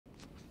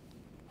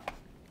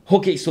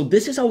Okay, so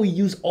this is how we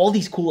use all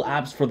these cool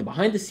apps for the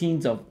behind the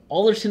scenes of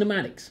all our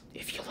cinematics.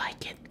 If you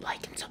like it,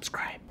 like and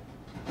subscribe.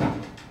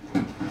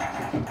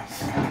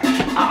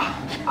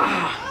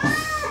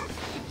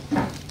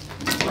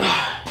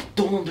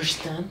 Don't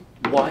understand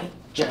why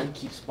Jan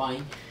keeps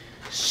buying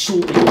so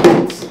many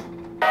things.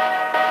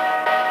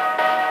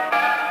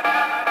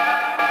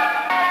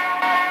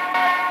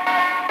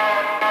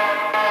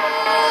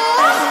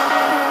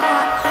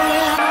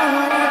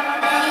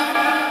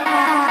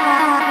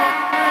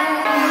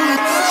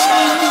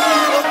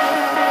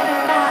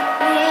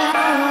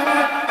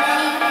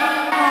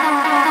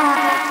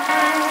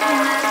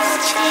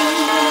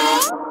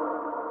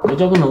 Good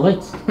job on the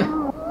lights.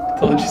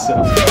 Told you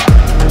so.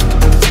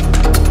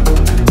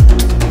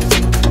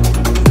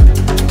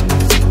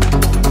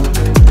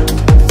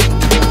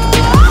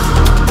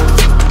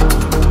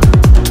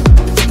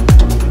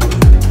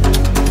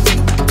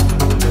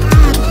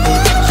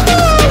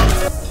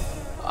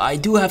 I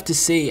do have to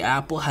say,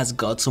 Apple has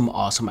got some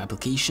awesome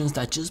applications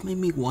that just made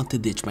me want to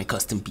ditch my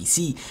custom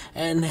PC,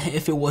 and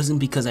if it wasn't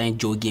because I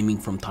enjoy gaming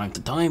from time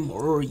to time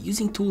or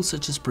using tools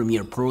such as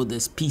Premiere Pro,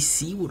 this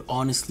PC would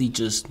honestly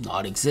just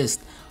not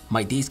exist.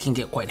 My days can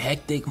get quite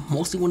hectic,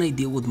 mostly when I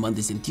deal with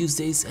Mondays and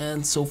Tuesdays,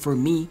 and so for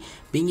me,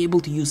 being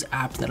able to use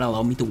apps that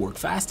allow me to work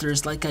faster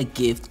is like a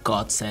gift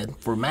God sent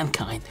for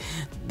mankind.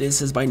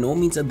 This is by no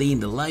means a day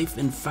in the life.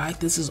 In fact,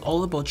 this is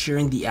all about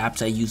sharing the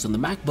apps I use on the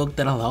MacBook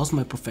that allows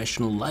my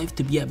professional life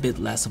to be a bit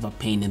less of a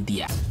pain in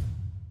the ass.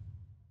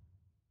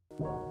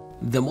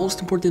 The most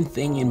important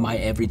thing in my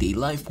everyday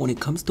life when it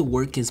comes to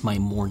work is my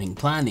morning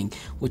planning,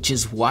 which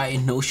is why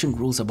Notion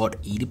rules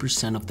about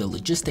 80% of the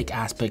logistic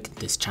aspect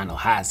this channel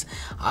has.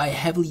 I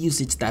heavily use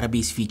its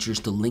database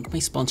features to link my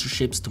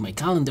sponsorships to my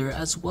calendar,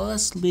 as well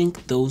as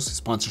link those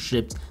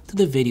sponsorships to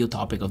the video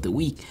topic of the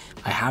week.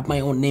 I have my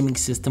own naming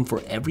system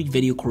for every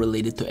video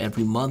correlated to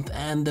every month,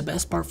 and the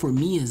best part for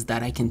me is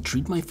that I can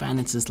treat my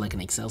finances like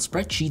an Excel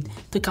spreadsheet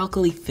to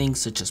calculate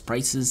things such as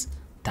prices,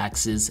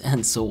 taxes,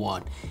 and so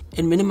on.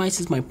 It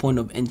minimizes my point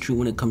of entry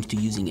when it comes to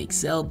using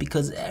Excel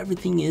because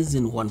everything is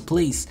in one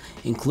place,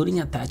 including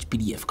attached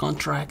PDF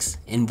contracts,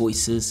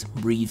 invoices,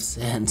 briefs,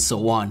 and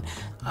so on.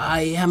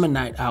 I am a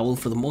night owl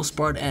for the most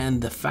part, and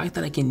the fact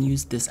that I can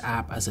use this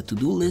app as a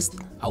to-do list,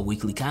 a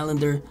weekly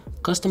calendar,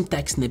 custom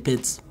text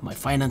snippets, my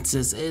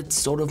finances, it's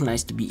sort of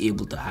nice to be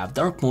able to have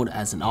dark mode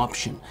as an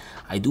option.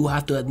 I do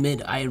have to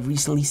admit, I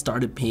recently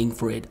started paying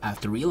for it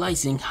after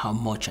realizing how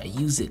much I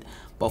use it.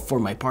 But for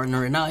my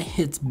partner and I,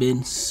 it's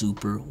been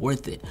super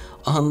worth it,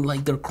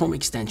 unlike their Chrome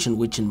extension,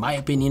 which in my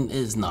opinion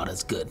is not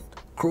as good.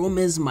 Chrome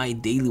is my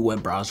daily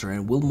web browser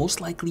and will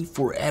most likely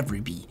forever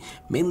be,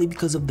 mainly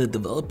because of the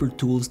developer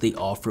tools they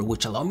offer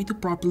which allow me to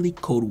properly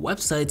code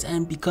websites,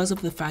 and because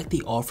of the fact they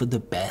offer the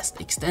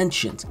best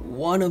extensions,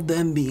 one of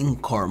them being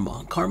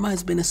Karma. Karma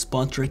has been a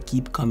sponsor I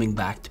keep coming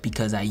back to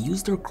because I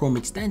use their Chrome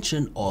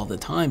extension all the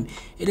time.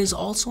 It is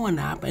also an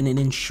app and it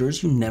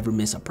ensures you never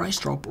miss a price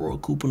drop or a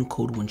coupon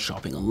code when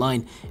shopping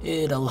online.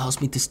 It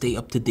allows me to stay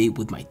up to date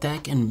with my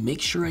tech and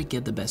make sure I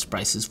get the best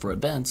prices for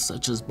events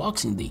such as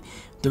Boxing Day.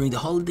 During the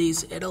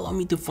holidays, it allowed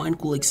me to find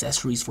cool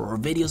accessories for our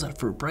videos at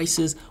fair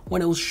prices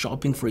when I was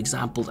shopping, for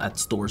example, at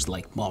stores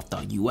like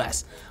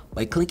moth.us.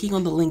 By clicking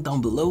on the link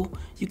down below,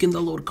 you can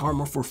download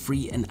Karma for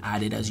free and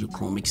add it as your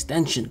Chrome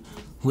extension.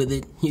 With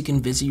it, you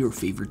can visit your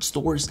favorite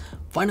stores,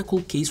 find a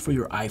cool case for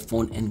your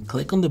iPhone, and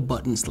click on the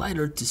button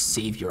slider to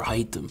save your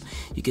item.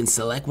 You can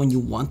select when you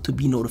want to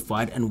be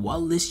notified and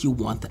what list you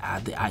want to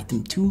add the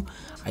item to.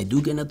 I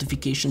do get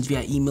notifications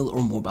via email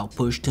or mobile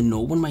push to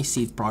know when my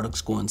saved products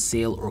go on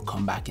sale or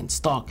come back in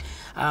stock.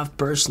 I've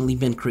personally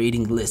been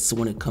creating lists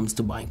when it comes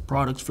to buying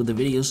products for the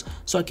videos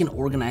so I can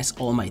organize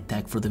all my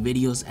tech for the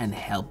videos and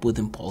help with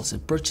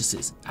impulsive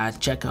purchases. At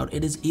checkout,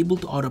 it is able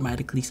to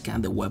automatically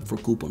scan the web for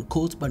coupon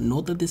codes, but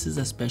note that this is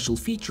a special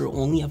feature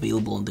only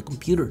available on the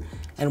computer,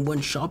 and when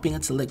shopping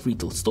at select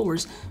retail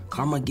stores,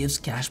 Karma gives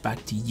cash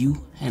back to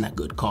you and a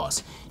good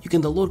cause. You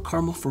can download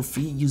Karma for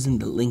free using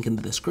the link in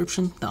the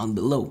description down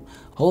below.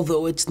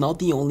 Although it's not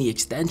the only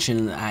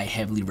extension I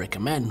heavily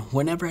recommend,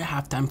 whenever I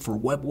have time for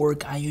web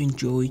work, I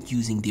enjoy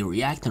using the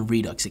React and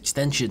Redux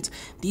extensions.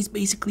 These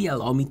basically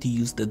allow me to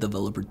use the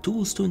developer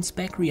tools to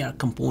inspect React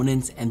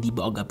components and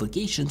debug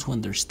applications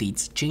when their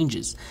states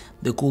changes.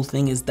 The cool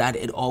thing is that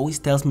it always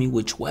tells me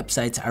which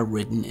websites are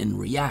written in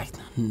React.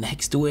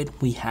 Next to it,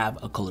 we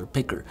have a color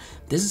picker.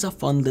 This is a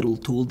fun little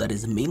tool that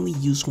is mainly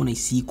used when I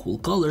see cool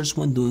colors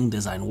when doing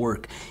design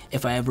work.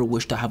 If I ever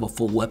wish to have a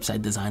full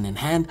website design in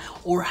hand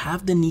or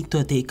have the need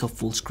to take a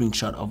full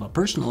screenshot of a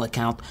personal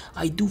account,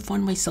 I do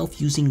find myself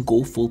using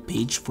Go Full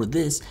Page for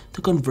this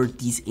to convert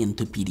these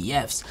into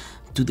PDFs.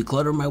 To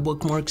declutter my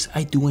bookmarks,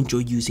 I do enjoy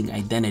using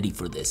Identity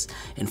for this.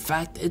 In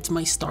fact, it's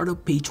my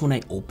startup page when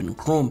I open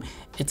Chrome.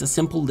 It's a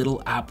simple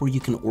little app where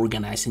you can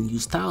organize and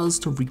use tiles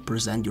to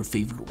represent your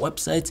favorite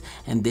websites,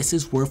 and this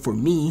is where for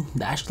me,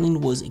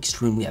 Dashlane was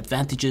extremely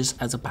advantageous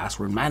as a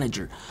password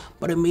manager.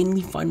 But I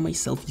mainly find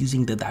myself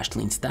using the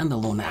Dashlane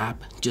standalone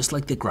app, just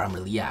like the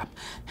Grammarly app,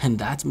 and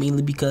that's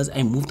mainly because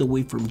I moved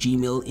away from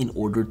Gmail in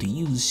order to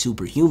use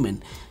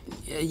Superhuman.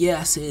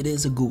 Yes, it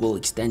is a Google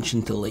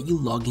extension to let you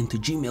log into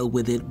Gmail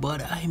with it,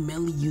 but I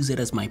mainly use it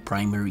as my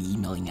primary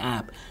emailing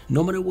app.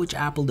 No matter which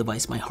Apple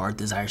device my heart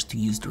desires to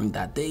use during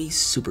that day,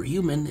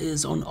 Superhuman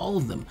is on all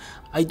of them.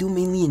 I do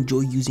mainly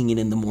enjoy using it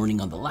in the morning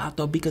on the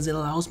laptop because it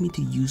allows me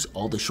to use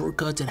all the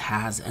shortcuts it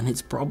has, and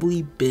it's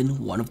probably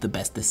been one of the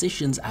best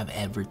decisions I've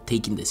ever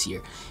taken this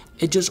year.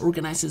 It just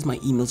organizes my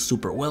emails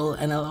super well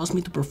and allows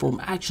me to perform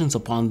actions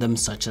upon them,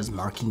 such as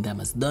marking them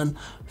as done,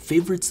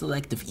 favorite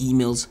selective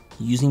emails,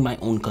 using my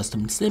own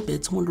custom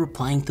snippets when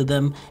replying to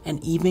them,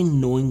 and even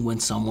knowing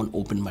when someone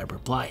opened my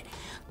reply.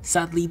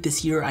 Sadly,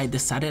 this year I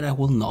decided I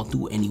will not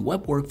do any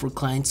web work for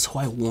clients, so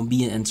I won't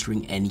be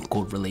answering any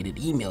code related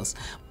emails.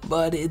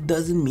 But it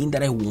doesn't mean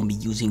that I won't be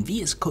using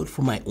VS Code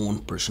for my own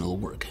personal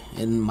work.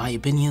 In my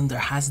opinion, there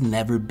has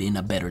never been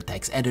a better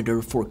text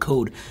editor for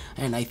code,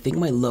 and I think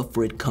my love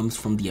for it comes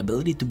from the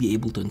ability to be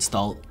able to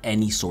install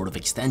any sort of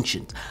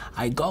extensions.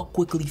 I got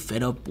quickly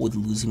fed up with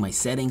losing my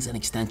settings and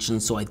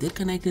extensions, so I did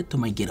connect it to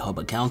my GitHub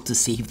account to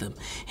save them.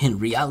 In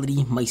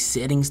reality, my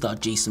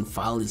settings.json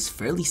file is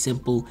fairly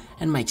simple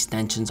and my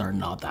extensions are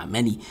not that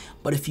many,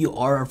 but if you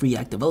are a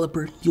React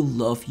developer, you'll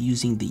love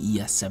using the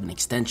ES7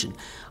 extension.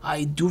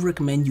 I do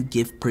recommend you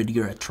give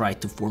Prettier a try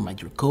to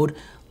format your code,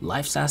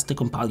 LiveSASS to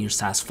compile your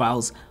SAS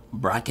files,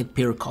 bracket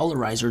pair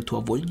colorizer to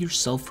avoid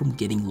yourself from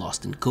getting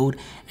lost in code,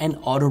 and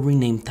auto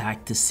rename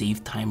tag to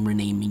save time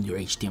renaming your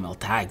HTML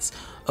tags.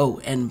 Oh,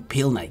 and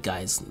Pale Knight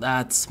guys,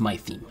 that's my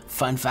theme.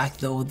 Fun fact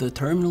though, the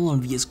terminal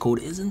on VS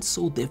Code isn't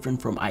so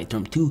different from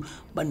iTerm 2,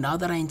 but now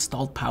that I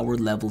installed Power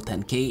Level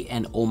 10K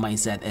and Oh My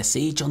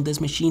ZSH on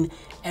this machine,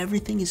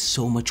 everything is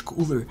so much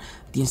cooler.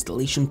 The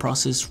installation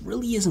process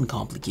really isn't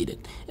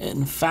complicated.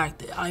 In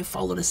fact, I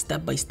followed a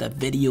step-by-step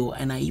video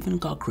and I even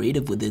got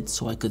creative with it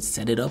so I could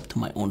set it up to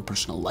my own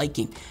personal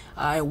liking.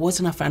 I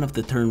wasn't a fan of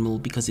the terminal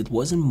because it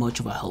wasn't much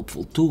of a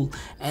helpful tool,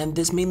 and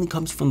this mainly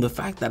comes from the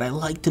fact that I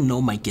like to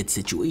know my Git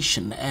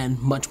situation and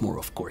much more,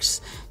 of course.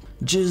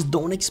 Just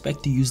don't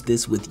expect to use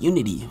this with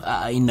Unity.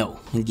 I know,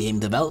 in game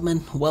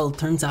development, well,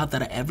 turns out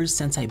that ever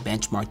since I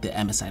benchmarked the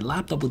MSI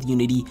laptop with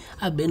Unity,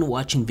 I've been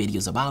watching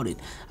videos about it.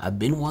 I've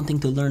been wanting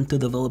to learn to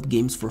develop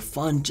games for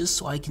fun just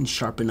so I can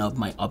sharpen up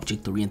my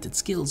object-oriented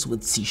skills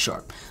with C#.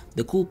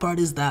 The cool part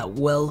is that,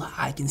 well,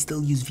 I can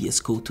still use VS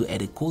Code to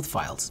edit code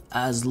files.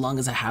 As long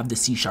as I have the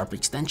C#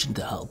 extension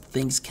to help,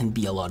 things can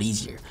be a lot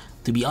easier.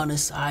 To be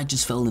honest, I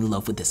just fell in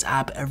love with this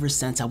app ever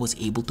since I was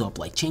able to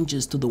apply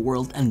changes to the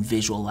world and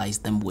visualize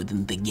them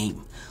within the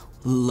game.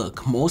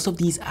 Look, most of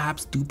these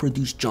apps do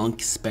produce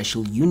junk,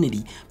 especially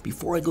Unity.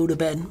 Before I go to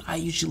bed, I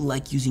usually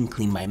like using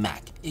Clean My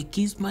Mac. It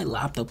keeps my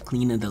laptop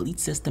clean and deletes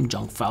system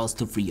junk files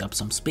to free up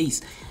some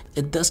space.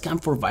 It does scan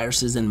for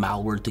viruses and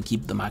malware to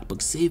keep the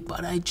MacBook safe,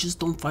 but I just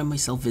don't find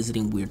myself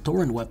visiting weird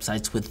torrent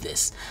websites with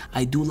this.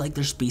 I do like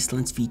their space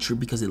lens feature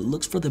because it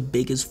looks for the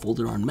biggest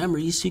folder on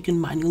memory so you can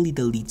manually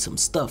delete some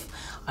stuff.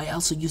 I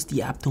also use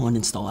the app to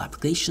uninstall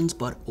applications,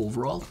 but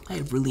overall, I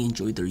really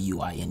enjoy their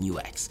UI and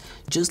UX.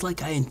 Just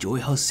like I enjoy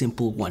how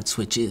simple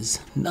OneSwitch is,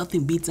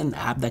 nothing beats an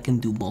app that can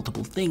do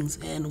multiple things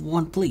in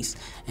one place,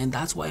 and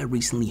that's why I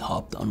recently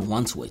hopped on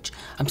OneSwitch.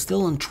 I'm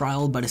still on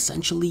trial, but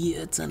essentially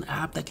it's an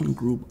app that can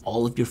group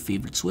all of your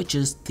favorite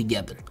switches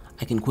together.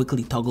 I can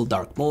quickly toggle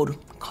dark mode,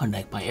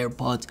 connect my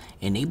AirPods,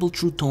 enable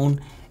True Tone,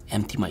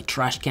 empty my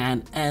trash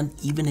can, and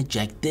even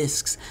eject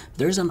disks.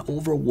 There's an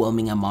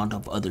overwhelming amount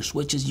of other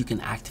switches you can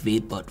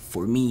activate, but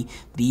for me,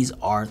 these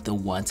are the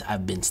ones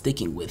I've been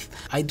sticking with.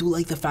 I do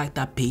like the fact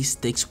that paste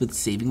sticks with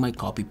saving my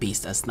copy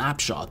paste as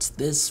snapshots.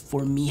 This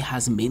for me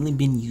has mainly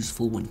been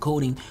useful when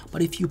coding,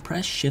 but if you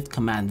press Shift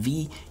Command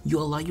V, you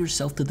allow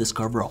yourself to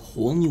discover a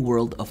whole new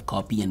world of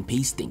copy and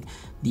pasting.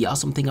 The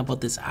awesome thing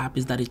about this app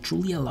is that it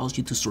truly allows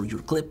you to store your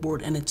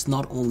clipboard, and it's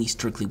not only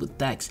strictly with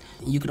text.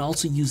 You can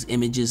also use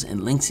images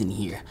and links in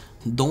here.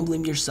 Don't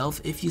blame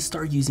yourself if you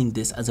start using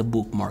this as a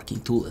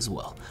bookmarking tool as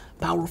well.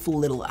 Powerful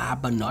little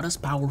app, but not as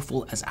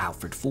powerful as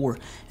Alfred 4,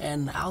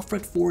 and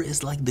Alfred 4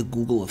 is like the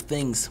Google of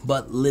things,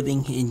 but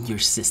living in your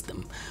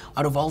system.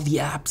 Out of all the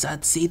apps,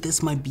 I'd say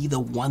this might be the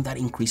one that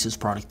increases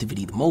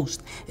productivity the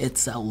most.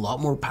 It's a lot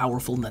more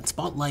powerful than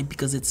Spotlight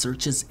because it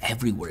searches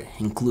everywhere,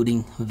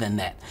 including the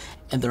net.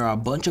 And there are a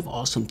bunch of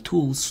awesome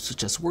tools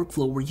such as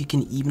Workflow where you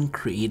can even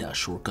create a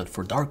shortcut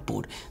for dark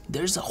mode.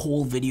 There's a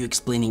whole video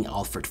explaining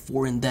Alfred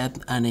 4 in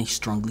depth, and I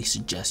strongly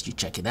suggest you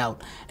check it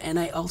out. And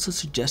I also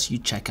suggest you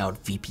check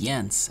out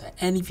VPNs.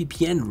 Any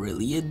VPN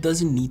really, it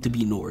doesn't need to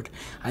be Nord.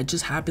 I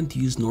just happen to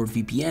use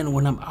NordVPN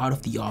when I'm out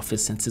of the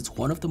office since it's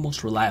one of the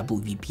most reliable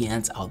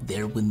VPNs out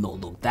there with no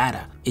load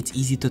data. It's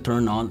easy to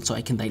turn on so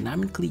I can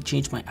dynamically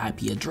change my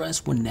IP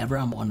address whenever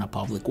I'm on a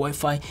public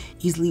Wi-Fi,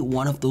 easily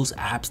one of those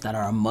apps that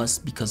are a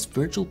must because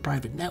virtual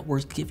private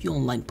networks give you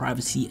online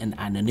privacy and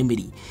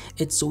anonymity.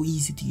 It's so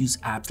easy to use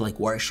apps like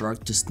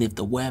Wireshark to sniff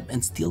the web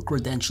and steal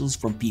credentials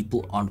from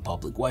people on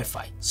public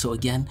Wi-Fi. So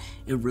again,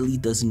 it really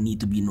doesn't need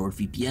to be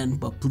NordVPN,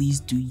 but please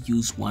do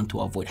use one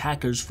to avoid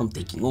hackers from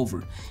taking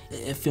over.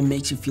 If it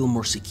makes you feel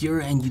more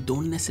secure and you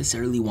don't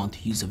necessarily want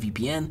to use a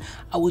VPN,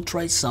 I would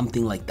try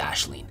something like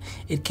Dashlane.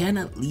 It can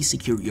at least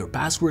secure your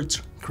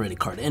passwords, credit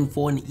card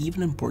info, and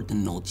even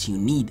important notes you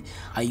need.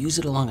 I use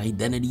it along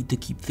identity to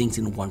keep things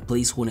in one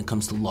place when it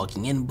comes to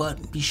logging in,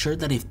 but be sure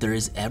that if there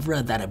is ever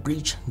a data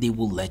breach, they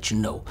will let you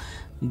know.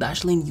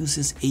 Dashlane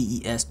uses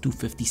AES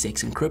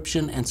 256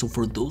 encryption, and so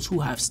for those who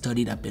have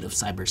studied a bit of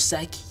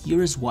cybersec,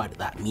 here is what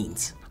that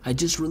means. I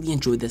just really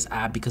enjoy this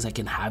app because I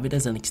can have it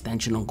as an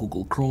extension on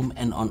Google Chrome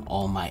and on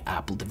all my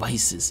Apple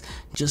devices,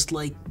 just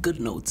like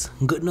Goodnotes.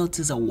 Goodnotes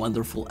is a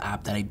wonderful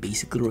app that I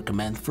basically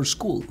recommend for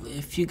school.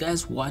 If you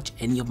guys watch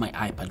any of my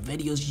iPad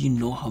videos, you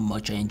know how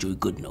much I enjoy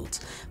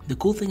Goodnotes. The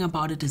cool thing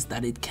about it is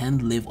that it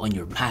can live on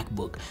your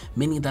MacBook,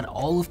 meaning that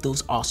all of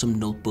those awesome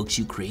notebooks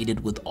you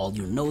created with all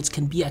your notes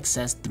can be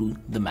accessed through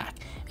the Mac.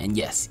 And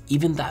yes,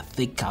 even that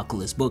thick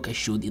calculus book I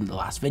showed in the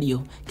last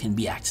video can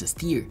be accessed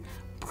here.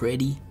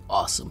 Pretty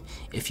awesome.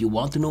 If you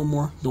want to know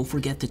more, don't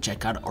forget to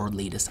check out our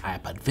latest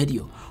iPad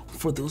video.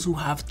 For those who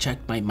have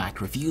checked my Mac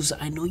reviews,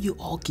 I know you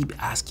all keep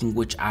asking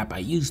which app I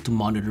use to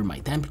monitor my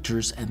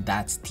temperatures, and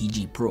that's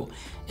TG Pro.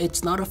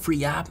 It's not a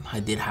free app,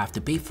 I did have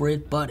to pay for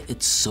it, but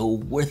it's so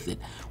worth it.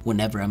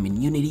 Whenever I'm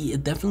in Unity,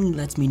 it definitely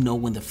lets me know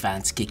when the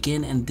fans kick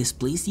in and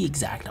displays the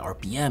exact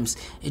RPMs.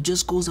 It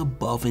just goes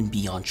above and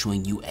beyond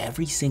showing you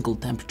every single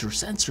temperature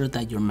sensor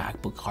that your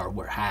MacBook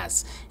hardware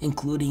has,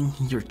 including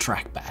your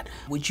trackpad,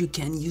 which you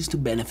can use to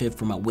benefit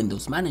from a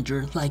Windows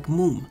manager like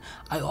Moom.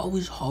 I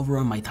always hover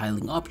on my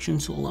tiling option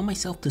to allow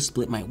myself to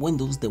split my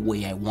windows the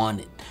way I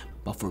want it.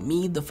 But for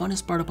me, the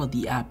funnest part about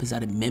the app is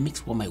that it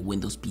mimics what my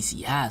Windows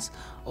PC has.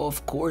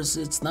 Of course,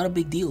 it's not a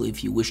big deal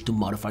if you wish to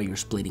modify your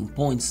splitting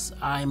points.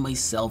 I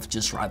myself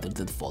just rather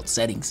the default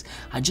settings.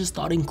 I just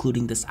thought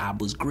including this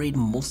app was great,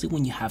 mostly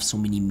when you have so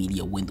many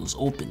media windows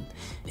open.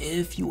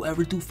 If you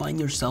ever do find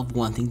yourself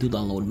wanting to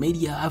download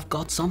media, I've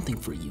got something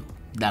for you.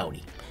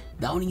 Downie.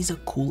 Downie is a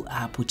cool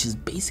app which is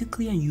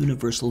basically a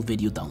universal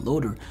video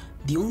downloader.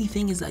 The only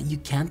thing is that you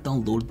can't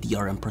download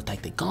DRM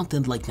protected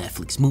content like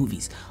Netflix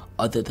movies.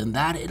 Other than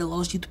that, it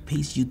allows you to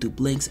paste YouTube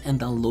links and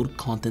download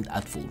content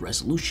at full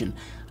resolution.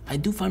 I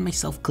do find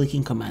myself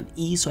clicking Command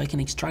E so I can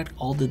extract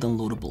all the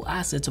downloadable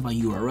assets of a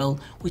URL,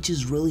 which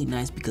is really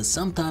nice because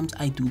sometimes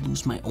I do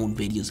lose my own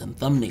videos and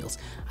thumbnails.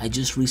 I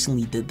just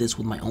recently did this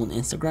with my own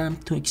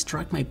Instagram to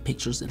extract my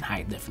pictures in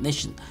high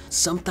definition.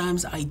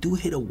 Sometimes I do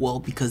hit a wall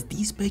because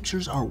these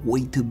pictures are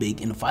way too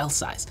big in file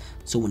size,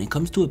 so when it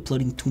comes to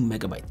uploading 2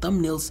 MB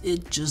thumbnails,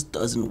 it just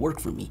doesn't work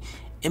for me.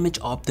 Image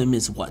Optim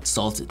is what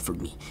solves it for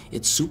me.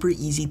 It's super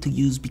easy to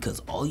use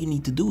because all you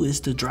need to do is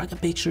to drag a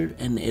picture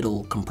and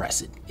it'll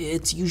compress it.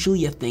 It's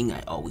usually a thing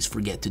I always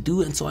forget to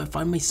do, and so I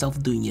find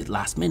myself doing it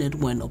last minute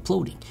when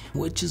uploading,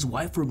 which is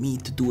why for me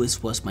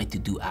To-doist was my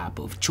to-do app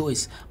of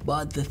choice.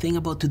 But the thing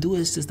about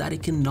To-doist is that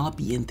it cannot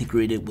be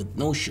integrated with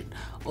Notion,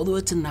 although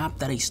it's an app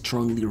that I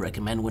strongly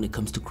recommend when it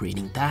comes to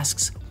creating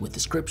tasks with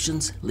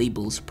descriptions,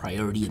 labels,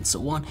 priority, and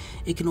so on.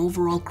 It can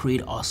overall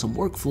create awesome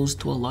workflows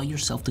to allow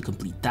yourself to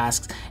complete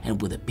tasks, and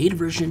with the paid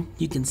version,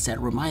 you can set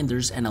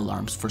reminders and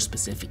alarms for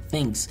specific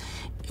things.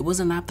 It was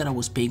an app that I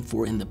was paying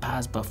for in the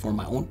past, but for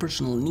my own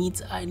personal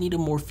needs, I needed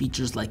more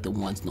features like the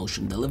ones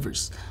Notion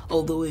delivers.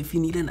 Although if you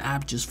need an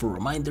app just for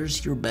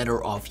reminders, you're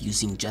better off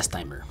using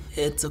Gestimer.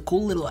 It's a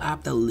cool little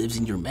app that lives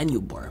in your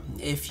menu bar.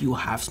 If you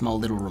have small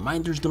little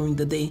reminders during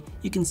the day,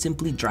 you can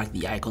simply drag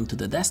the icon to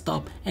the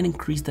desktop and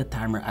increase the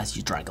timer as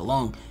you drag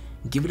along.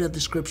 Give it a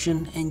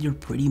description and you're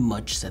pretty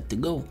much set to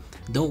go.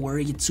 Don't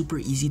worry, it's super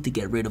easy to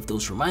get rid of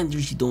those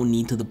reminders you don't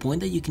need, to the point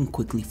that you can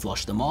quickly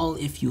flush them all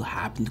if you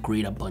happen to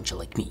create a bunch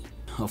like me.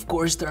 Of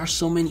course, there are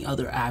so many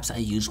other apps I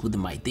use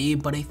within my day,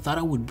 but I thought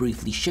I would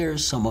briefly share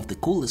some of the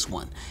coolest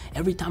one.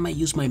 Every time I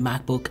use my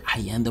MacBook,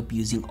 I end up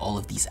using all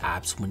of these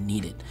apps when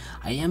needed.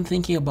 I am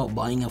thinking about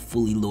buying a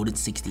fully loaded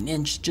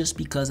 16-inch just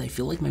because I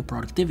feel like my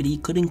productivity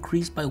could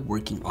increase by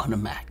working on a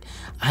Mac.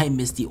 I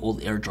miss the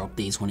old AirDrop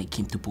days when it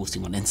came to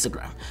posting on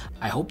Instagram.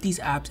 I hope these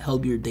apps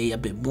help your day a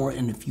bit more,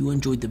 and if you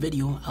enjoyed the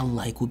video, a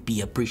like would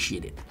be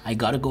appreciated. I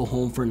gotta go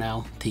home for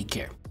now. Take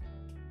care.